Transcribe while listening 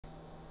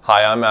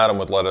Hi, I'm Adam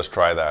with Let Us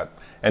Try That,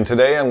 and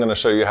today I'm going to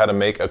show you how to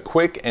make a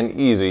quick and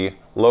easy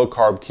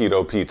low-carb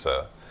keto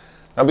pizza.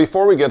 Now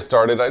before we get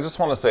started, I just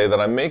want to say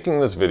that I'm making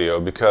this video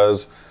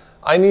because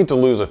I need to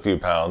lose a few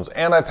pounds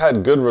and I've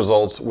had good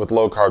results with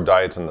low-carb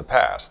diets in the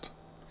past.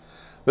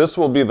 This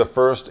will be the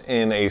first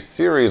in a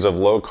series of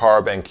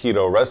low-carb and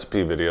keto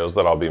recipe videos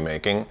that I'll be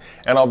making,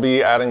 and I'll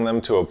be adding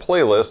them to a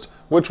playlist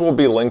which will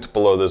be linked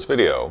below this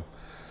video.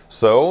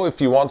 So if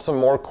you want some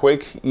more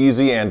quick,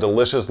 easy, and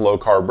delicious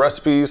low-carb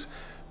recipes,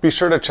 be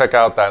sure to check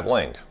out that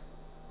link.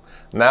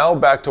 Now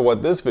back to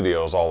what this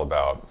video is all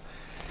about.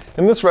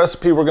 In this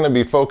recipe we're going to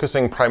be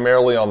focusing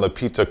primarily on the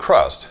pizza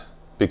crust,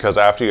 because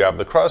after you have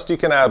the crust you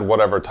can add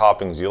whatever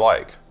toppings you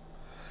like.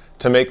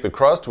 To make the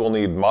crust we'll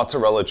need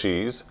mozzarella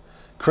cheese,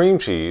 cream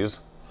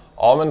cheese,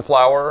 almond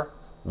flour,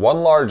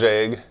 1 large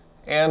egg,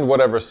 and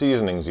whatever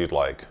seasonings you'd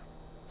like.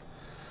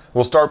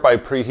 We'll start by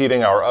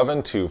preheating our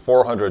oven to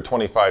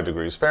 425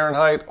 degrees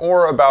Fahrenheit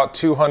or about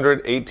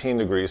 218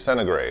 degrees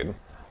centigrade.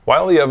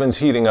 While the oven's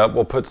heating up,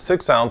 we'll put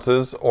 6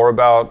 ounces or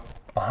about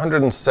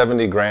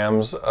 170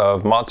 grams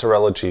of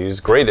mozzarella cheese,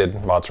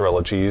 grated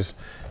mozzarella cheese,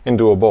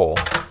 into a bowl.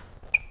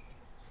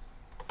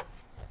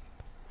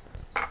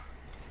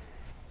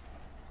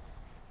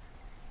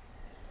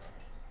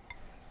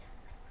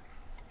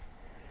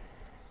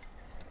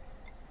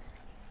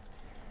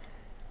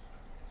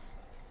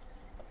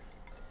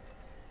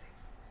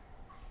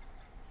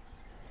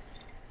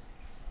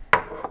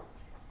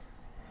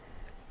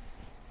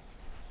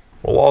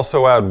 We'll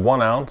also add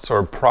 1 ounce or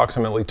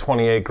approximately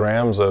 28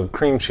 grams of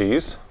cream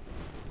cheese.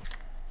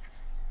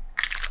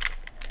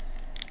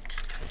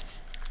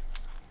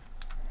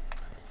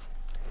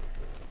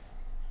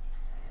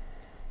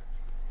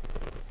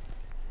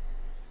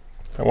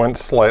 I went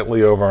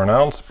slightly over 1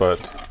 ounce,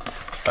 but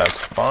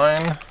that's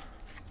fine.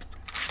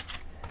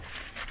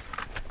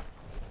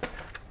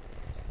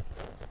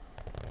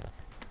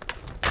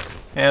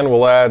 And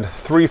we'll add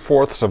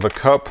 3/4 of a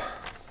cup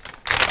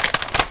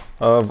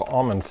of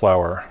almond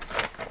flour.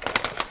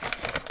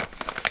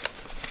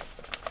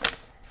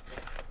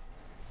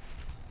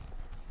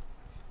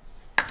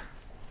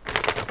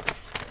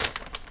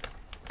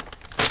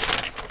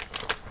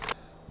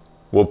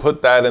 We'll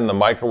put that in the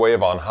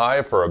microwave on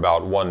high for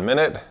about 1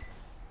 minute.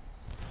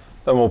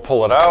 Then we'll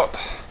pull it out.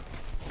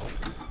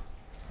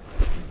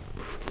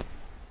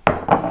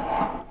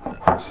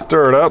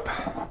 Stir it up.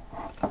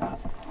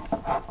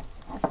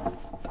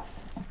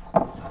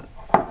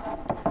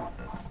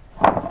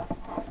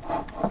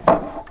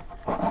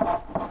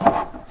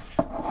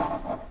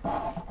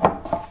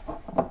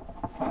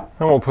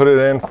 And we'll put it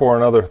in for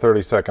another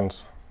 30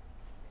 seconds.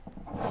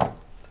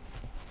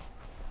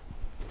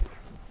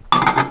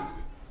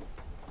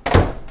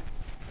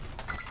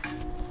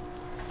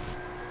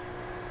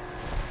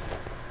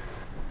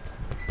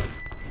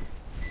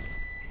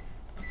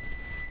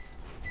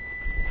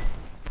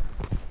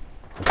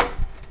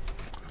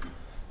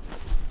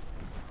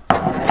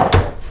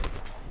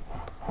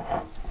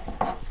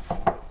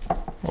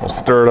 We'll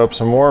stir it up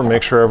some more,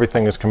 make sure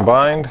everything is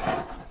combined.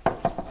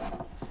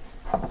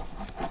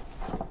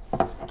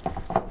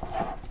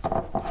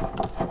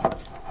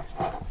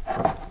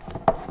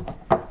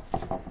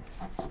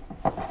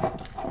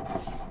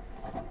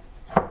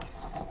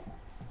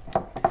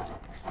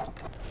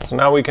 So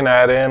now we can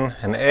add in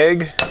an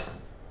egg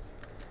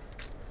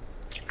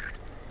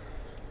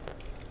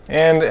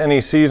and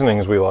any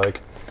seasonings we like.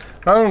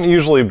 I don't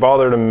usually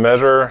bother to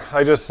measure,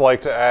 I just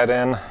like to add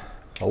in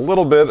a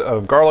little bit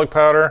of garlic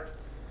powder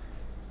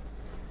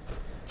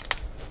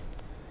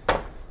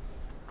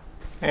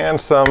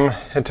and some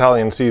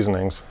Italian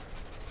seasonings.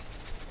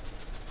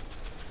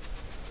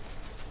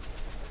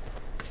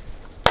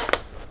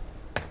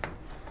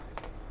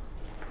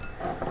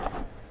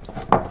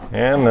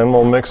 And then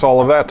we'll mix all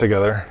of that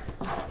together.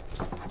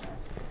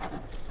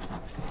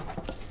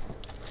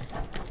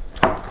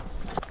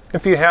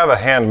 If you have a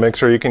hand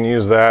mixer, you can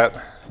use that.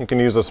 You can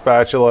use a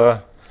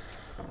spatula.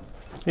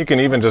 You can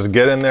even just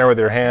get in there with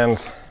your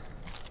hands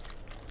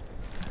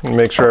and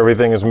make sure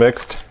everything is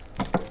mixed.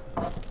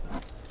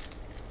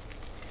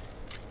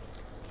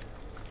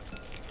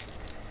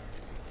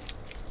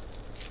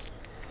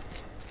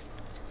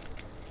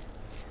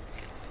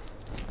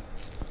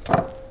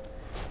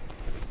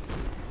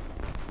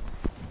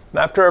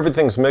 After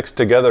everything's mixed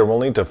together, we'll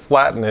need to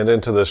flatten it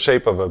into the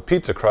shape of a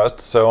pizza crust.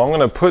 So I'm going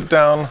to put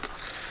down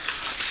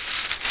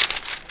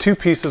 2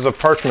 pieces of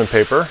parchment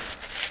paper.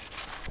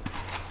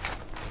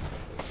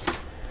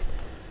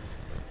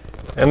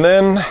 And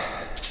then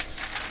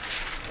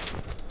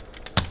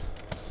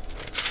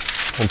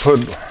we'll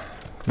put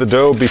the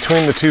dough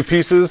between the 2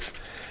 pieces.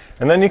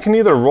 And then you can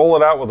either roll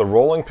it out with a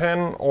rolling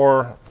pin,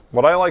 or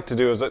what I like to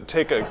do is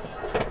take a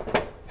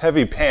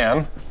heavy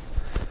pan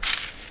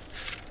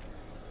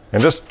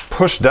and just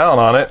push down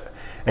on it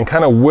and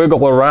kind of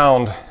wiggle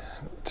around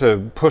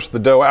to push the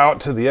dough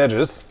out to the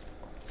edges.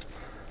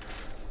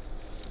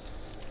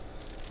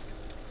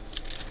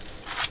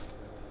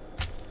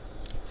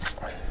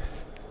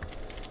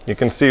 You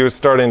can see it's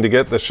starting to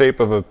get the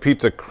shape of a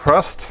pizza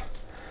crust.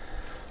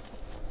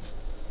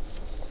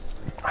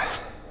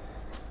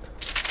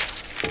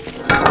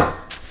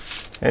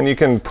 And you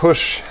can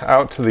push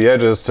out to the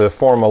edges to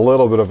form a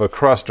little bit of a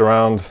crust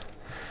around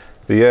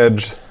the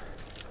edge.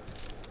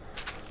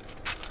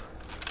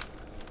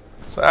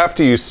 So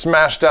after you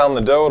smash down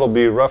the dough, it'll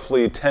be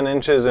roughly 10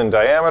 inches in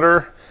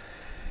diameter.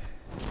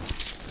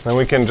 Then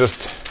we can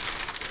just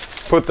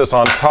put this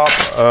on top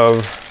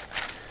of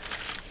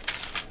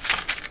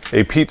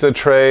a pizza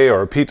tray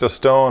or a pizza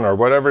stone or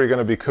whatever you're going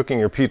to be cooking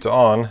your pizza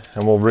on,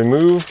 and we'll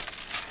remove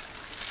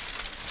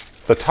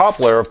the top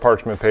layer of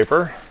parchment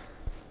paper.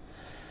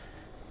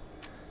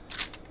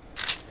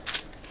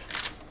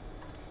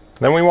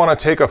 Then we want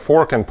to take a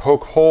fork and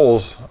poke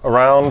holes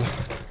around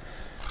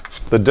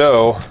the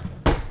dough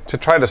to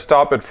try to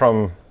stop it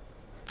from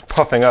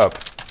puffing up.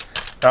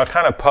 Now it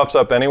kind of puffs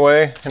up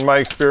anyway in my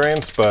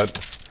experience,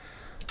 but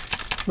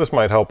this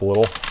might help a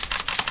little.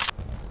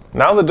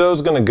 Now the dough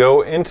is going to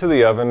go into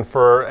the oven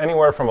for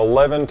anywhere from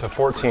 11 to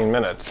 14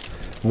 minutes.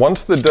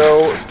 Once the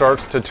dough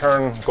starts to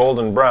turn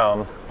golden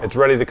brown, it's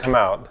ready to come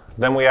out.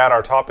 Then we add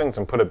our toppings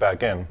and put it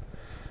back in.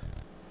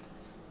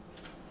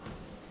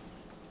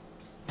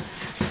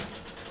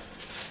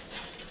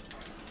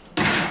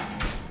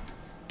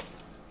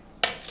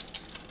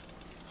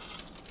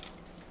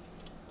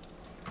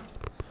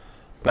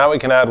 Now we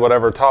can add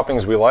whatever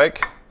toppings we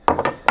like.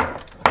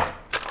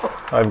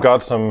 I've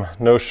got some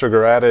no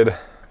sugar added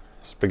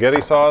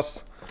spaghetti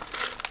sauce,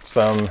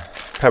 some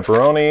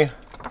pepperoni,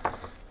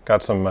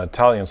 got some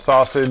Italian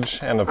sausage,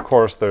 and of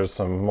course there's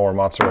some more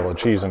mozzarella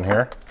cheese in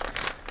here.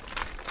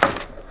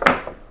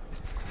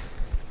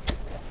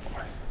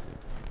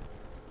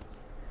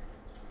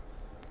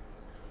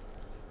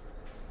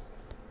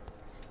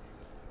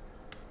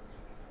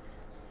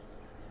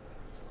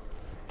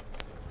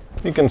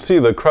 You can see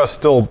the crust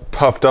still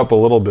puffed up a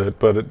little bit,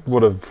 but it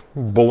would have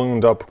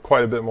ballooned up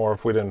quite a bit more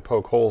if we didn't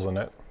poke holes in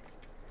it.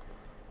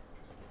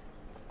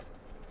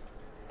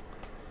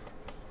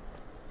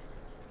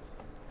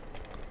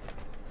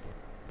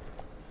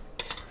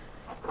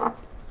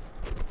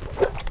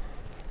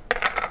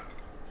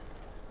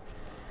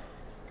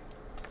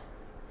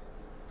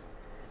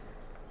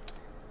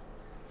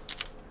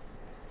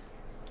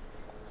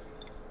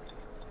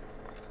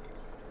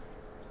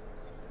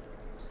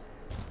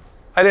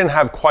 I didn't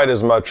have quite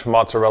as much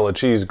mozzarella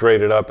cheese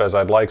grated up as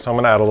I'd like, so I'm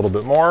going to add a little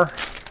bit more.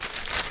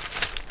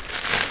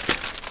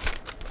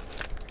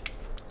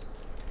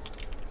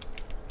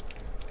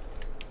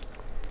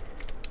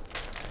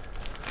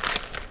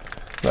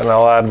 Then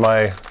I'll add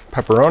my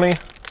pepperoni.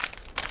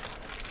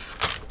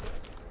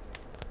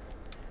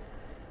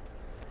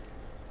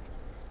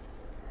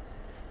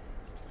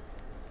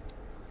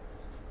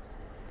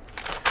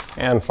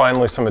 And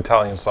finally some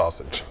Italian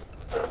sausage.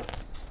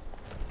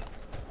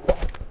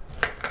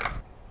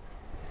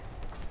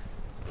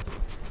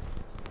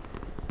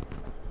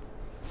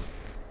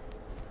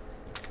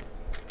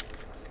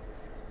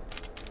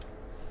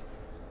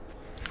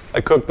 I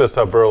cooked this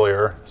up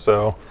earlier,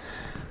 so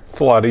it's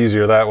a lot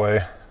easier that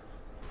way.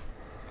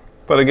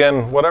 But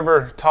again,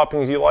 whatever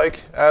toppings you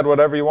like, add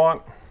whatever you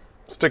want.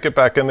 Stick it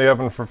back in the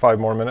oven for 5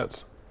 more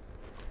minutes.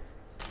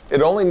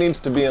 It only needs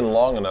to be in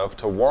long enough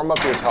to warm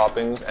up your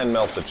toppings and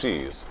melt the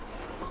cheese.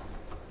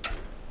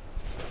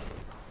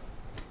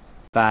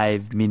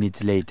 5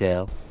 minutes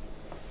later.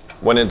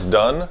 When it's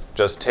done,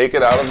 just take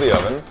it out of the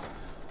oven,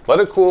 let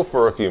it cool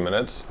for a few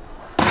minutes,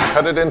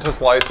 cut it into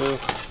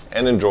slices,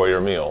 and enjoy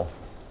your meal.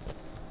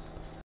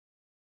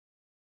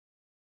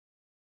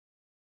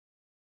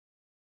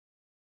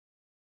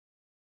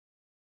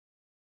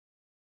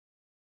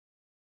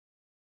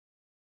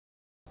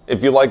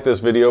 If you like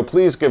this video,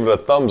 please give it a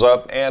thumbs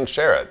up and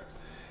share it.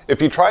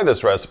 If you try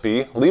this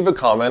recipe, leave a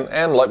comment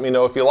and let me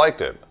know if you liked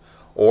it.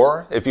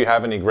 Or if you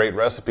have any great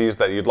recipes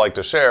that you'd like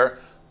to share,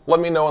 let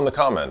me know in the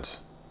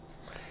comments.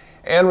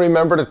 And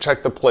remember to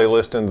check the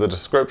playlist in the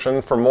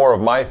description for more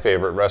of my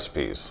favorite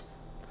recipes.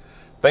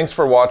 Thanks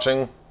for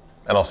watching,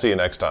 and I'll see you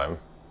next time.